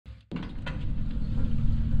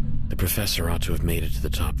The professor ought to have made it to the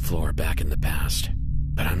top floor back in the past,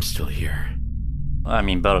 but I'm still here. I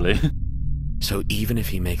mean, barely. So even if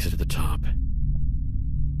he makes it to the top,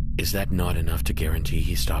 is that not enough to guarantee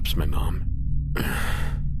he stops my mom?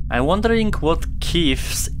 I'm wondering what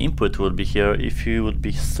Keith's input would be here if he would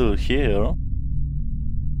be still here.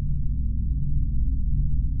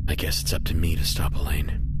 I guess it's up to me to stop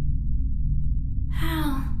Elaine.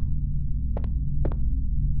 How?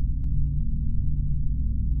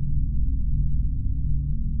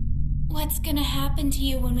 What's gonna happen to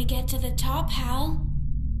you when we get to the top, Hal?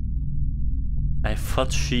 I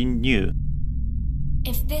thought she knew.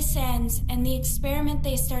 If this ends and the experiment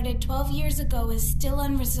they started 12 years ago is still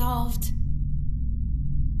unresolved,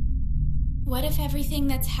 what if everything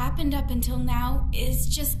that's happened up until now is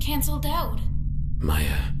just cancelled out?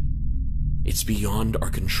 Maya, it's beyond our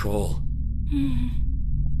control.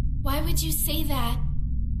 Why would you say that?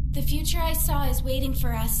 The future I saw is waiting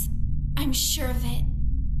for us. I'm sure of it.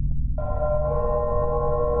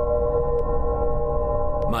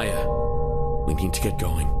 Maya, we need to get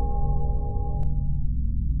going.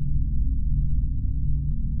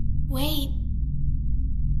 Wait.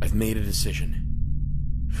 I've made a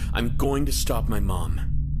decision. I'm going to stop my mom.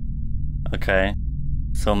 Okay.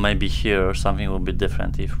 So maybe here something will be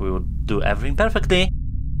different if we would do everything perfectly.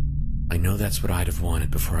 I know that's what I'd have wanted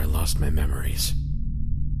before I lost my memories.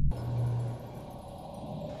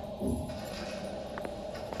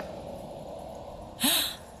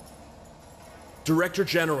 Director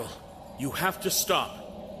General, you have to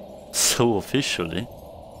stop. So officially.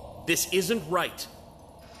 This isn't right.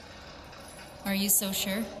 Are you so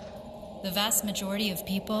sure? The vast majority of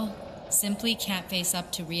people simply can't face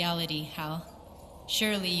up to reality, Hal.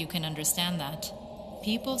 Surely you can understand that.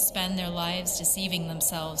 People spend their lives deceiving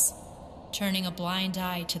themselves, turning a blind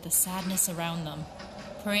eye to the sadness around them,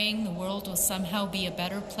 praying the world will somehow be a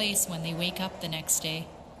better place when they wake up the next day.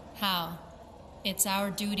 Hal, it's our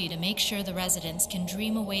duty to make sure the residents can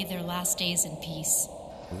dream away their last days in peace.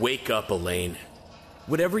 Wake up, Elaine.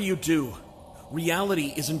 Whatever you do,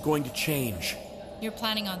 reality isn't going to change. You're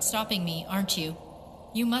planning on stopping me, aren't you?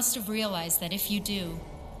 You must have realized that if you do,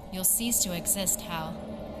 you'll cease to exist, Hal.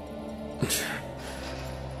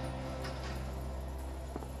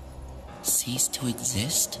 Cease to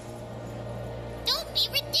exist? Don't be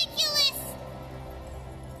ridiculous!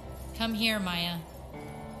 Come here, Maya.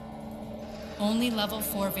 Only level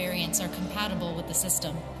 4 variants are compatible with the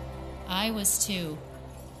system. I was too,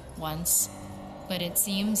 once, but it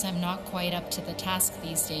seems I'm not quite up to the task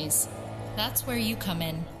these days. That's where you come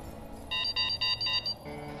in.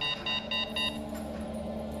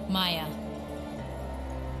 Maya.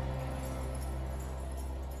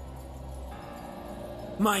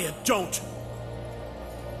 Maya, don't!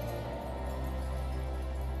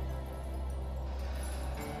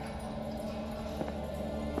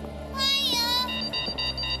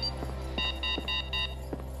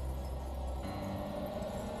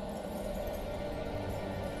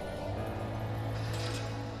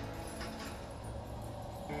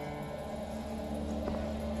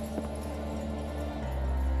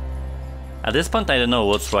 At this point I don't know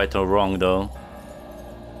what's right or wrong though.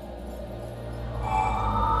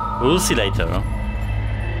 We'll see later.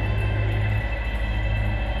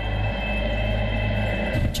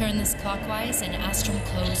 Turn this clockwise and Astral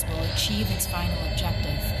Close will achieve its final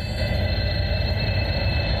objective.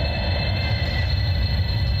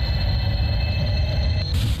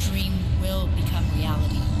 Dream will become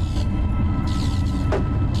reality.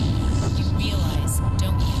 You realize,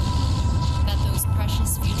 don't you, that those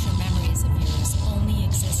precious future memories of yours only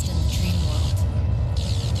exist in the dream world.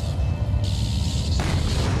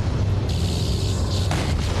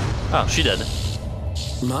 Oh, she did.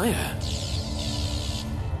 Maya.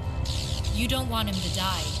 You don't want him to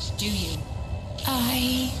die, do you?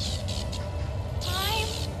 I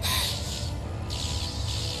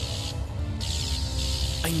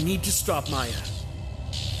need to stop Maya.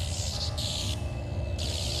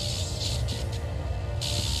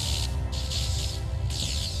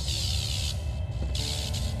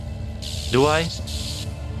 Do I?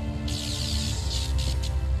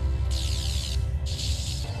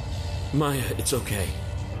 Maya, it's okay.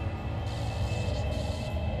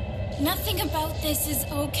 Nothing about this is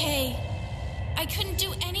okay. I couldn't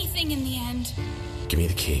do anything in the end. Give me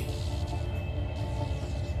the key.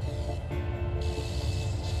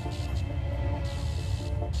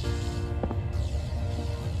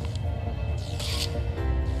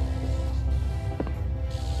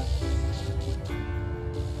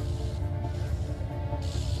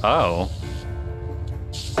 Oh.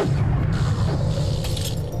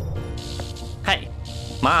 Hey,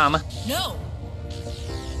 Mom. No!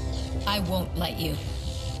 I won't let you.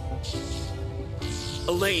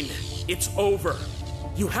 Elaine, it's over.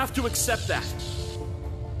 You have to accept that.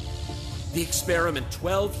 The experiment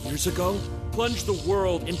 12 years ago plunged the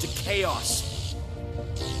world into chaos.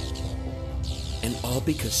 And all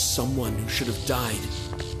because someone who should have died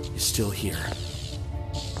is still here.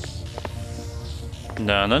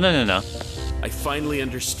 No. I finally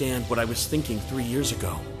understand what I was thinking 3 years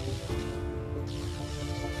ago.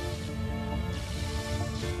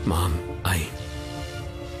 Mom,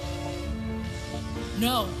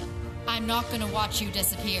 No, I'm not gonna watch you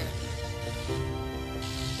disappear.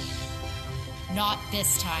 Not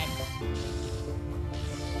this time.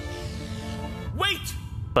 Wait!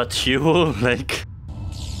 But you, like...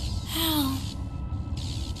 Hal.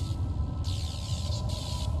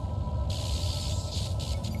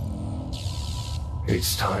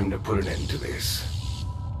 It's time to put an end to this.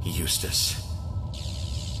 Eustace.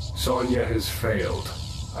 Sonia has failed.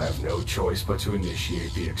 I have no choice but to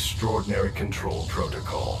initiate the extraordinary control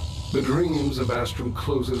protocol. The dreams of Astrum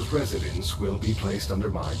Close's residents will be placed under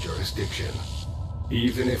my jurisdiction.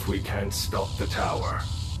 Even if we can't stop the tower,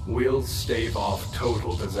 we'll stave off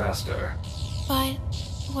total disaster. But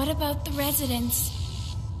what about the residents?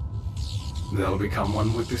 They'll become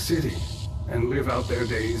one with the city, and live out their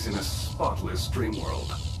days in a spotless dream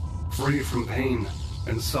world. Free from pain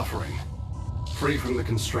and suffering. Free from the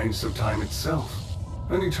constraints of time itself.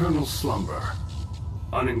 An eternal slumber.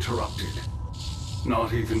 Uninterrupted.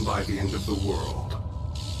 Not even by the end of the world.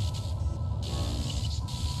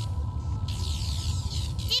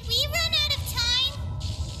 Did we run out of time?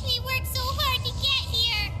 We worked so hard to get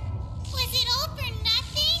here. Was it all for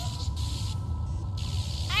nothing?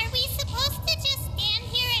 Are we supposed to just stand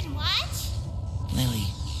here and watch? Lily,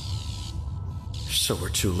 So we're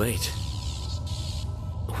too late.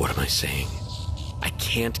 What am I saying? I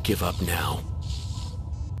can't give up now.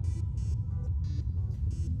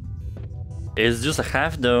 It's just a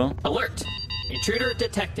half though. Alert! Intruder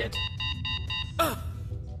detected. Hal!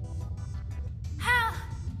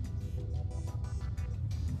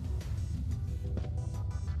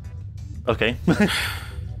 Okay.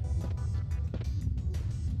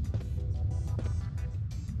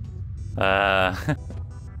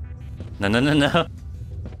 No.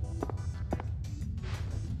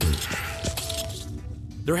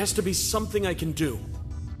 There has to be something I can do.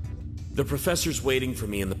 The professor's waiting for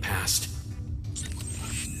me in the past.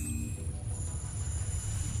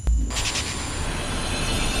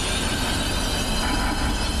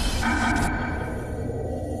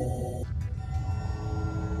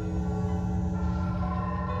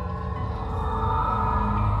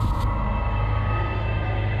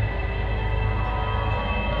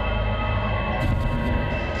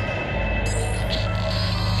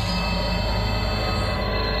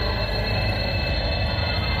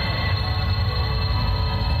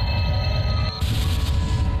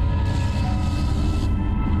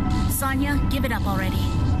 Sonia, give it up already.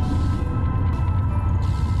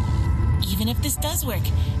 Even if this does work,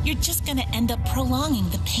 you're just gonna end up prolonging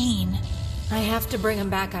the pain. I have to bring him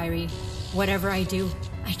back, Irie. Whatever I do,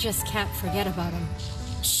 I just can't forget about him.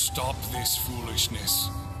 Stop this foolishness.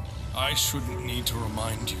 I shouldn't need to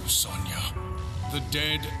remind you, Sonia. The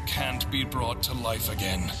dead can't be brought to life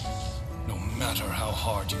again, no matter how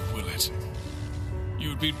hard you will it.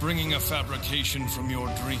 You'd be bringing a fabrication from your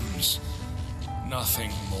dreams.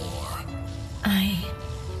 Nothing more.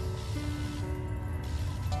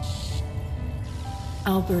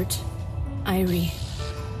 Albert, Irie,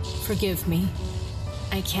 forgive me.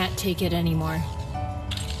 I can't take it anymore.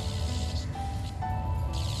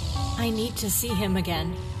 I need to see him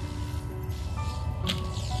again.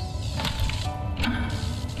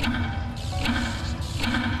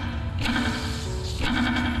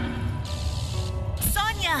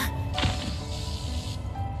 Sonia!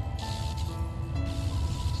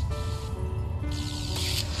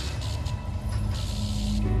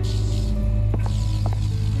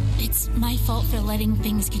 It's my fault for letting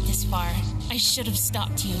things get this far. I should have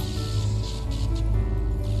stopped you.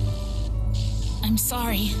 I'm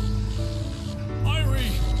sorry.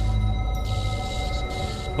 Irie!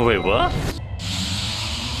 Wait, what?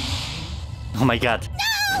 Oh my god.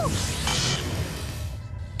 No!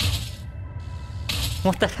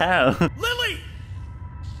 What the hell? Lily!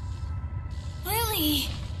 Lily!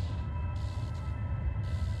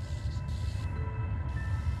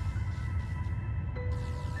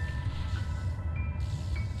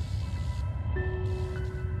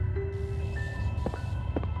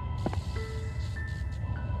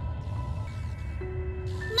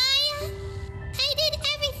 Maya, I did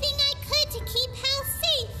everything I could to keep Hal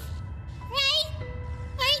safe, right?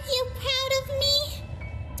 Aren't you proud of me?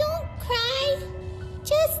 Don't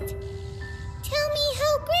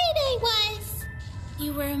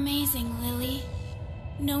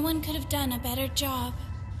No one could have done a better job.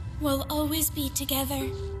 We'll always be together.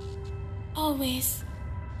 Always.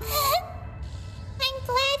 I'm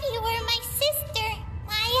glad you were my sister,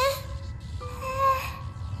 Maya.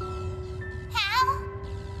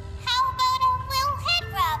 How about a little head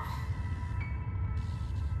rub?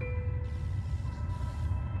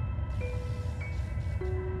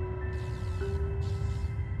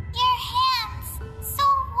 Your hands, so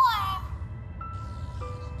warm.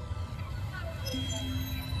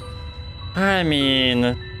 I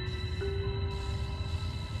mean...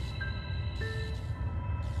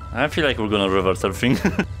 I feel like we're gonna reverse everything.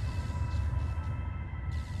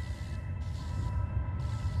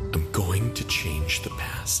 I'm going to change the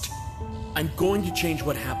past. I'm going to change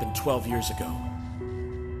what happened 12 years ago.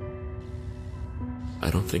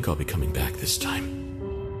 I don't think I'll be coming back this time.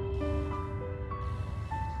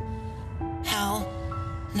 Hal,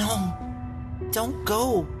 no. Don't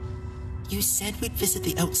go. You said we'd visit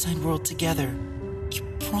the outside world together. You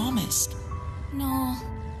promised. No.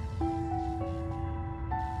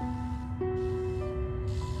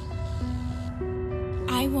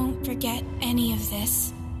 I won't forget any of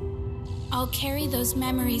this. I'll carry those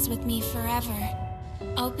memories with me forever.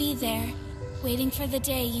 I'll be there, waiting for the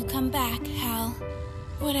day you come back, Hal.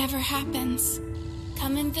 Whatever happens,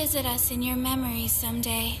 come and visit us in your memories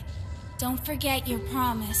someday. Don't forget your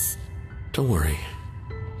promise. Don't worry.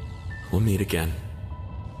 We'll meet again,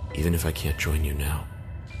 even if I can't join you now.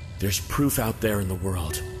 There's proof out there in the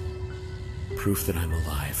world. Proof that I'm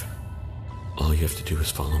alive. All you have to do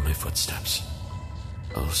is follow my footsteps.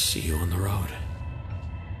 I'll see you on the road.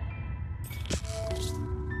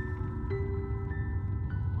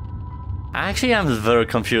 Actually, I'm very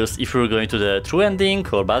confused if we're going to the true ending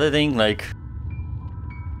or bad ending, like...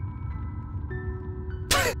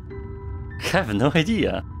 I have no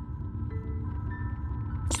idea.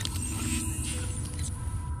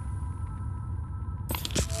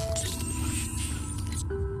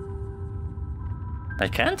 I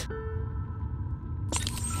can't?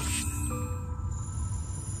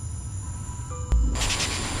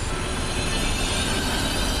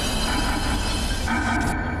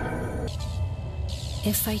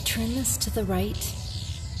 If I turn this to the right,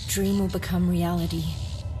 dream will become reality,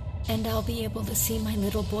 and I'll be able to see my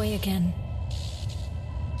little boy again.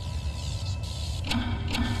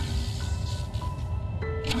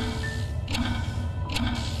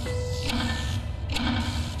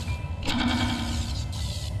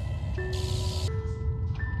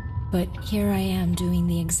 But here I am doing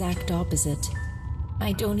the exact opposite.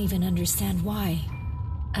 I don't even understand why.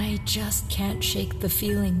 I just can't shake the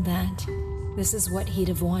feeling that this is what he'd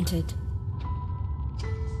have wanted.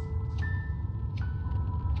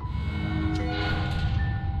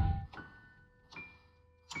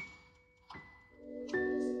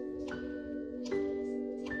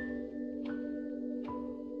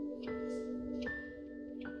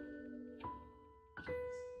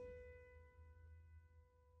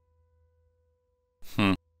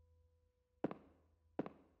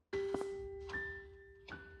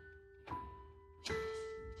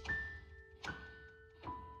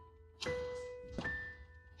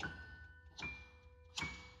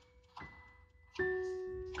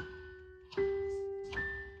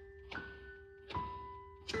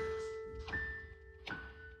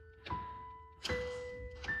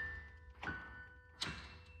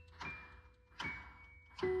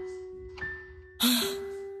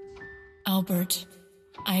 Albert,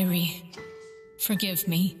 Irie, forgive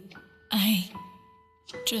me. I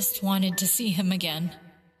just wanted to see him again.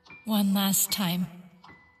 One last time.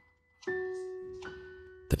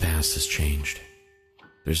 The past has changed.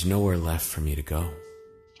 There's nowhere left for me to go.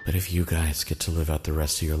 But if you guys get to live out the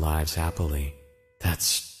rest of your lives happily,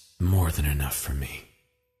 that's more than enough for me.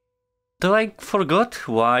 Do I forgot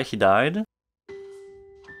why he died?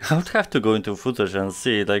 I would have to go into footage and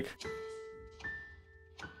see, like...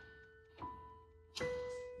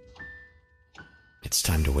 It's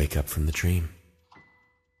time to wake up from the dream.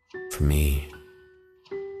 For me,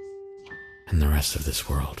 and the rest of this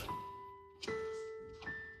world.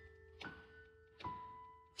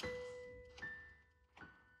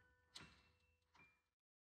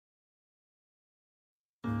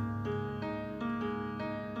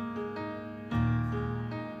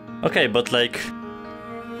 Okay, but like...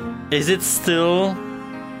 Is it still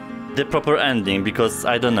the proper ending? Because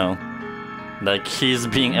I don't know. Like, he's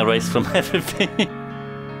being erased from everything.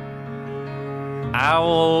 I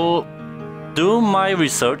will do my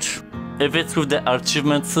research, if it's with the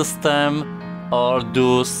achievement system, or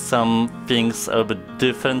do some things a bit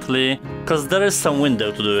differently, because there is some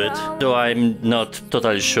window to do it, though I'm not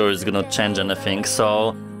totally sure it's gonna change anything,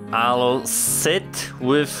 so I'll sit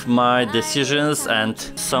with my decisions and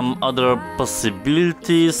some other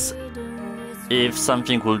possibilities. If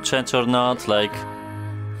something will change or not, like,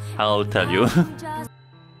 I'll tell you.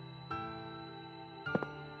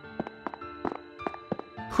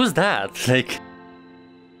 Who's that? Like...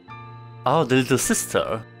 Oh, the little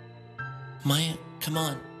sister. Maya, come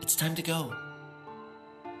on. It's time to go.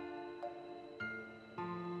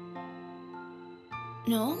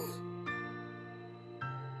 No?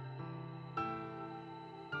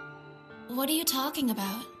 What are you talking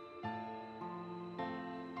about?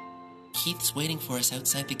 Keith's waiting for us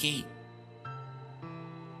outside the gate.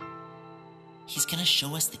 He's gonna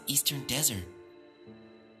show us the Eastern Desert.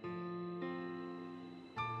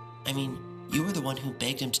 I mean, you were the one who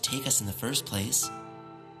begged him to take us in the first place.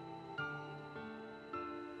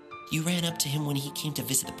 You ran up to him when he came to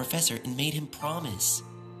visit the professor and made him promise.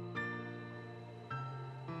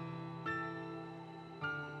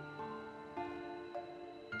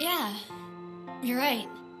 Yeah, you're right.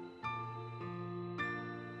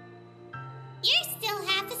 You're still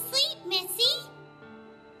half asleep, Missy.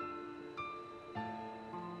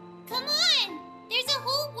 Come on! There's a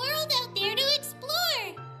whole world out there to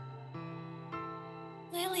explore!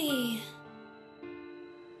 Lily...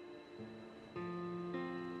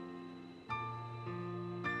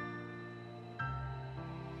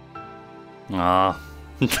 Aw,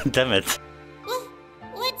 damn it.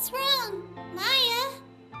 What's wrong, Maya?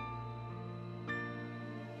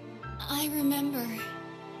 I remember.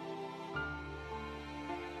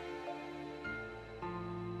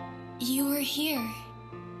 You were here.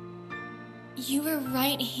 You were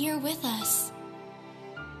right here with us.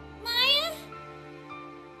 Maya?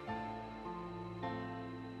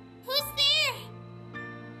 Who's there?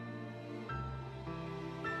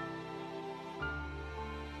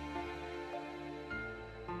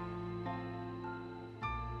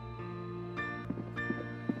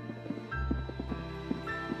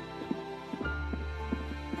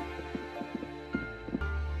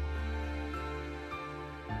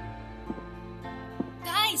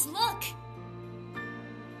 Guys, look!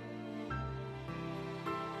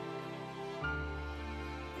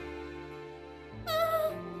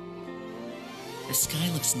 The sky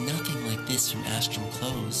looks nothing like this from Astrum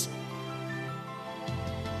Close.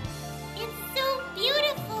 It's so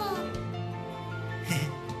beautiful!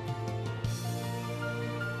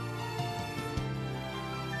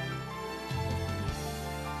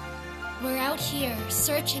 We're out here,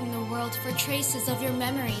 searching the world for traces of your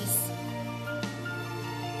memories.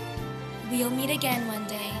 We'll meet again one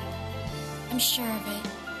day. I'm sure of it.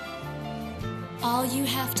 All you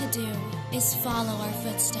have to do is follow our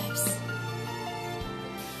footsteps.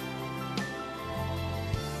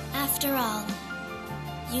 After all,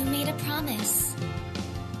 you made a promise.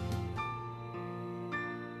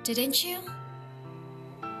 Didn't you?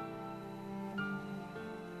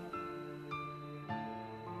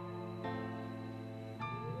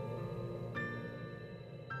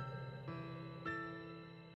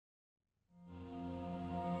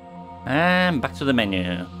 And back to the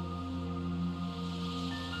menu.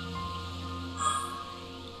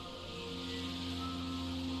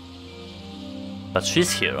 But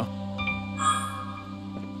she's here.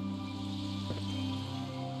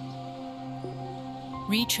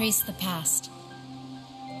 Retrace the past.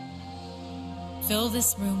 Fill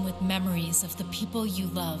this room with memories of the people you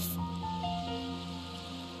love.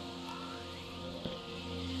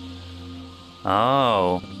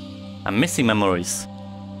 Oh, I'm missing memories.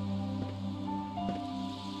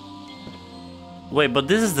 Wait, but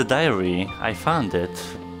this is the diary. I found it.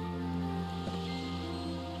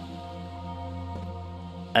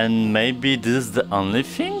 And maybe this is the only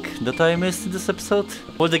thing that I missed in this episode?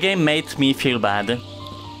 Well, the game made me feel bad,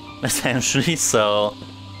 essentially, so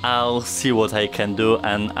I'll see what I can do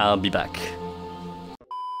and I'll be back.